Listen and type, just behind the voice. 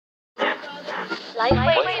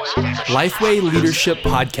Lifeway Leadership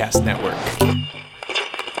Podcast Network.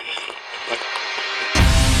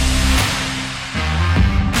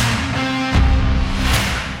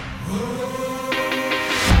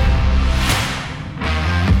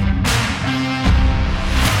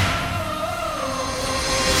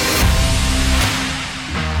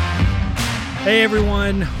 Hey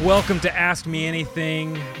everyone, welcome to Ask Me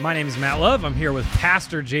Anything. My name is Matt Love. I'm here with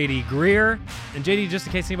Pastor JD Greear. And JD, just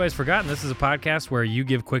in case anybody's forgotten, this is a podcast where you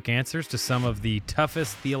give quick answers to some of the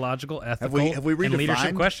toughest theological, ethical, have we and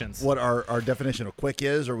leadership redefined questions. What our definition of quick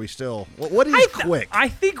is? Or are we still? What is quick? I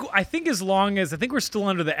think as long as I think we're still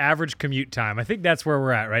under the average commute time. I think that's where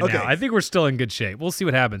we're at right now. I think we're still in good shape. We'll see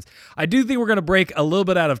what happens. I do think we're going to break a little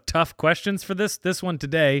bit out of tough questions for this one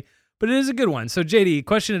today, but it is a good one. So JD,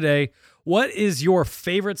 question today. What is your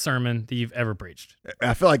favorite sermon that you've ever preached?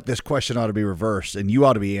 I feel like this question ought to be reversed, and you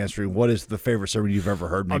ought to be answering, what is the favorite sermon you've ever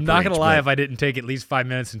heard me I'm not going to lie but if I didn't take at least 5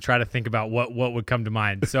 minutes and try to think about what would come to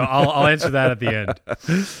mind. So I'll answer that at the end.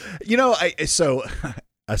 You know,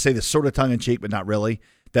 I say this sort of tongue-in-cheek, but not really,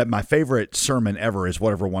 that my favorite sermon ever is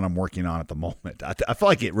whatever one I'm working on at the moment. I feel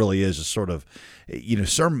like it really is a sort of,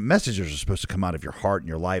 sermon messages are supposed to come out of your heart and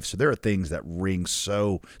your life. So there are things that ring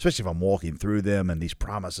so, especially if I'm walking through them and these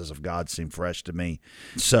promises of God seem fresh to me.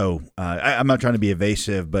 So I'm not trying to be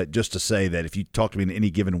evasive, but just to say that if you talk to me in any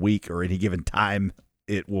given week or any given time,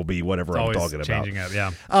 it will be whatever I'm talking about. Changing up,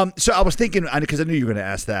 yeah. So I was thinking, because I knew you were going to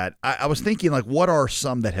ask that, I was thinking, like, what are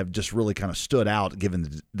some that have just really kind of stood out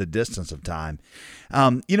given the distance of time?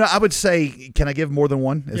 I would say, can I give more than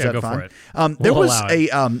one? Is that go fine? For it.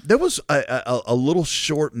 There was a little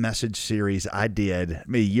short message series I did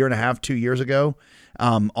maybe a year and a half, 2 years ago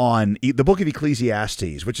on the book of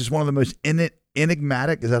Ecclesiastes, which is one of the most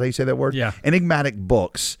enigmatic, is that how you say that word? Yeah. Enigmatic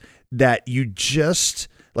books that you just,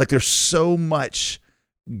 like, there's so much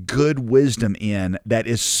good wisdom in that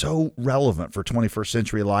is so relevant for 21st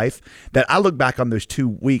century life that I look back on those 2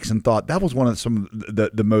 weeks and thought that was one of some of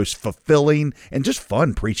the most fulfilling and just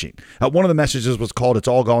fun preaching. One of the messages was called "It's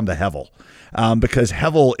All Gone to Hevel," because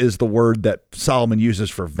Hevel is the word that Solomon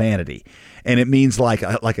uses for vanity, and it means like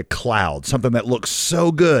a cloud, something that looks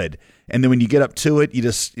so good, and then when you get up to it, you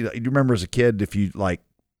just you remember as a kid if you like.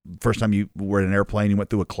 First time you were in an airplane, you went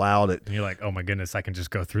through a cloud. And you're like, oh my goodness, I can just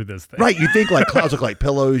go through this thing. Right. You think like clouds look like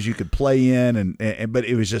pillows you could play in, but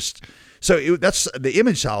it was just, that's the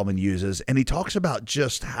image Solomon uses. And he talks about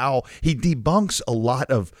just how he debunks a lot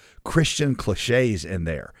of Christian cliches in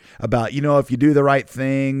there about, if you do the right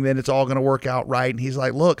thing, then it's all going to work out right. And he's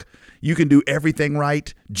like, look, you can do everything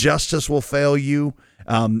right. Justice will fail you.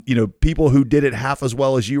 People who did it half as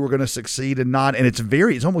well as you were going to succeed and not. And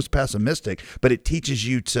it's almost pessimistic, but it teaches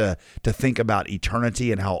you to think about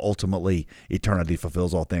eternity and how ultimately eternity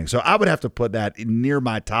fulfills all things. So I would have to put that near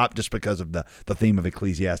my top just because of the theme of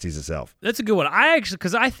Ecclesiastes itself. That's a good one.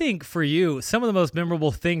 Because I think for you, some of the most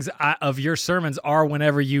memorable things of your sermons are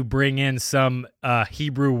whenever you bring in some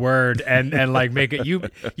Hebrew word and like make it,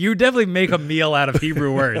 you definitely make a meal out of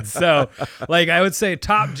Hebrew words. So like I would say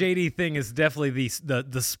top JD thing is definitely the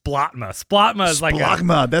splotma. Splotma is like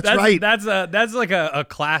that's right. That's like a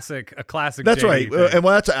classic. That's JD right. thing. And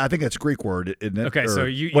I think that's a Greek word, isn't it? Okay, so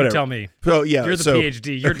you tell me. So yeah, you're the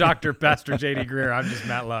PhD. You're Dr. Pastor JD Greear. I'm just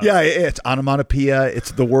Matt Love. Yeah, it's onomatopoeia.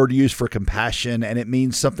 It's the word used for compassion, and it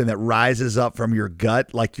means something that rises up from your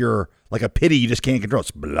gut, like a pity you just can't control.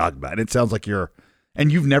 It's splotma, and it sounds like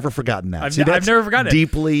and you've never forgotten that. I've never forgotten it.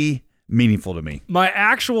 Deeply meaningful to me. My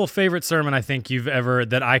actual favorite sermon I think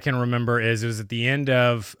that I can remember it was at the end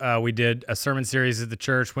of, we did a sermon series at the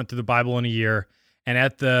church, went through the Bible in a year, and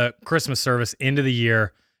at the Christmas service, end of the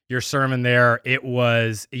year, your sermon there,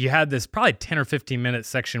 you had this probably 10 or 15 minute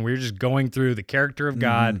section where you're just going through the character of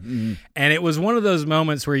God, and it was one of those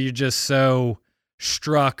moments where you're just so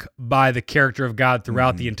struck by the character of God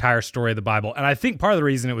throughout the entire story of the Bible. And I think part of the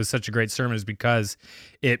reason it was such a great sermon is because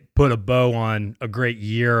it put a bow on a great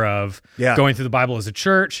year of going through the Bible as a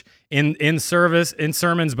church, in service, in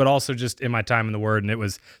sermons, but also just in my time in the Word.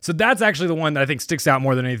 And so that's actually the one that I think sticks out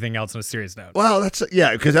more than anything else on a serious note. Well,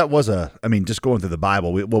 because that was just going through the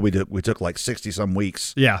Bible, we took like 60 some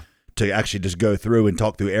weeks. Yeah. To actually just go through and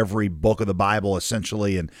talk through every book of the Bible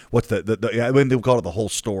essentially, and what's they would call it the whole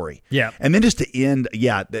story. Yeah. And then just to end,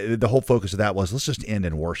 the whole focus of that was let's just end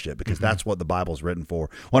in worship because that's what the Bible's written for.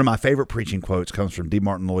 One of my favorite preaching quotes comes from D.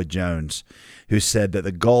 Martin Lloyd-Jones, who said that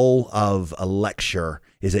the goal of a lecture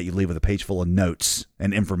is that you leave with a page full of notes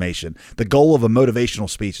and information. The goal of a motivational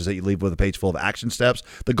speech is that you leave with a page full of action steps.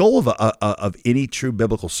 The goal of any true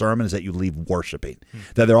biblical sermon is that you leave worshiping.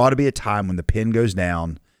 That there ought to be a time when the pen goes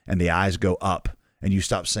down and the eyes go up and you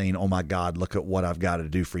stop saying, oh my God, look at what I've got to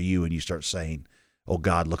do for you. And you start saying, oh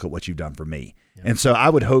God, look at what you've done for me. And so I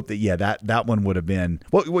would hope that, that one would have been,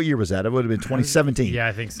 what year was that? It would have been 2017. Yeah,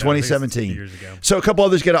 I think so. 2017. I think it's 2 years ago. So a couple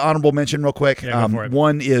others get an honorable mention real quick. Yeah, go for it.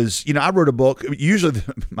 One is, I wrote a book. Usually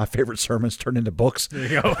my favorite sermons turn into books. There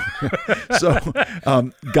you go. So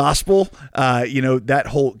gospel, that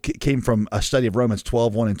whole came from a study of Romans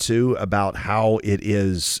 12, 1 and 2 about how it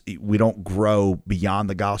is, we don't grow beyond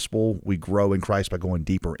the gospel. We grow in Christ by going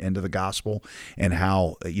deeper into the gospel, and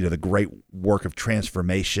how, the great work of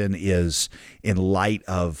transformation is in light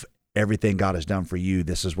of everything God has done for you.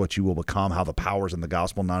 This is what you will become, how the power's in the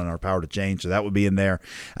gospel, not in our power to change. So that would be in there.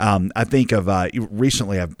 I think of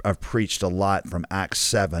recently I've preached a lot from Acts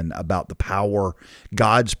 7 about the power,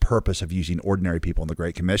 God's purpose of using ordinary people in the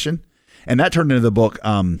Great Commission. And that turned into the book,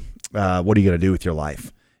 What Are You Going to Do With Your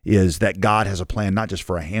Life? Is that God has a plan not just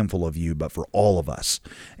for a handful of you, but for all of us,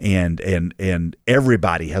 and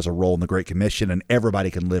everybody has a role in the Great Commission, and everybody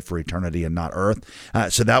can live for eternity and not earth.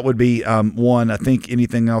 So that would be one. I think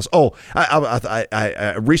anything else. Oh,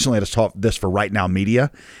 I recently had taught this for Right Now Media,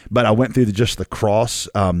 but I went through just the cross,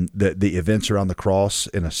 the events around the cross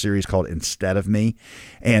in a series called Instead of Me,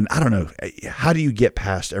 and I don't know, how do you get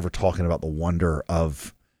past ever talking about the wonder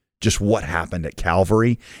of just what happened at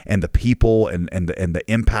Calvary and the people and the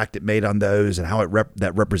impact it made on those, and how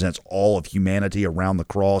that represents all of humanity around the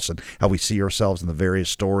cross, and how we see ourselves in the various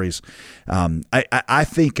stories. I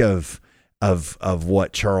think of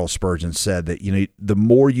what Charles Spurgeon said, that the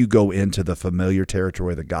more you go into the familiar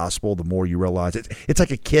territory of the gospel, the more you realize it's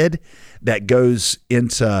like a kid that goes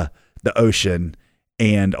into the ocean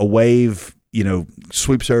and a wave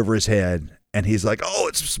sweeps over his head, and he's like, "Oh,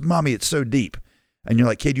 it's mommy, it's so deep." And you're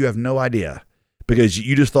like, "Kid, you have no idea, because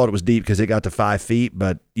you just thought it was deep because it got to 5 feet,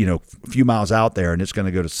 but a few miles out there, and it's going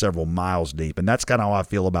to go to several miles deep." And that's kind of how I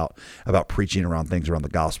feel about preaching around things around the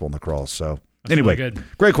gospel and the cross. So anyway, really good.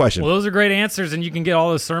 Great question. Well, those are great answers, and you can get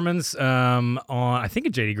all those sermons on, I think,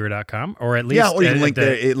 at jdgreer.com, or at least or you can link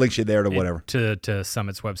there. It links you there to whatever, to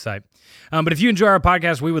Summit's website. But if you enjoy our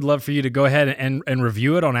podcast, we would love for you to go ahead and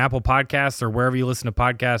review it on Apple Podcasts or wherever you listen to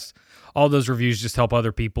podcasts. All those reviews just help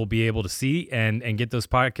other people be able to see and get these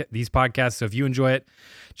podcasts. So if you enjoy it,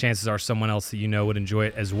 chances are someone else that would enjoy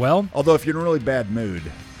it as well. Although if you're in a really bad mood,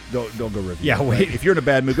 don't go review. Yeah, wait. If you're in a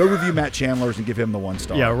bad mood, go review Matt Chandler's and give him the 1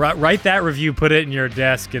 star. Yeah, write that review, put it in your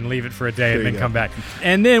desk, and leave it for a day, and then come back.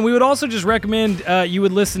 And then we would also just recommend you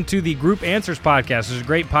would listen to the Group Answers podcast. There's a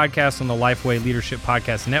great podcast on the Lifeway Leadership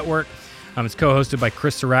Podcast Network. It's co-hosted by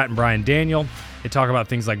Chris Surratt and Brian Daniel. They talk about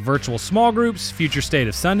things like virtual small groups, future state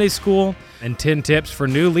of Sunday school, and 10 tips for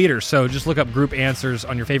new leaders. So just look up Group Answers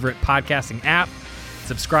on your favorite podcasting app.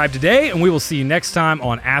 Subscribe today, and we will see you next time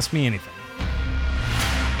on Ask Me Anything.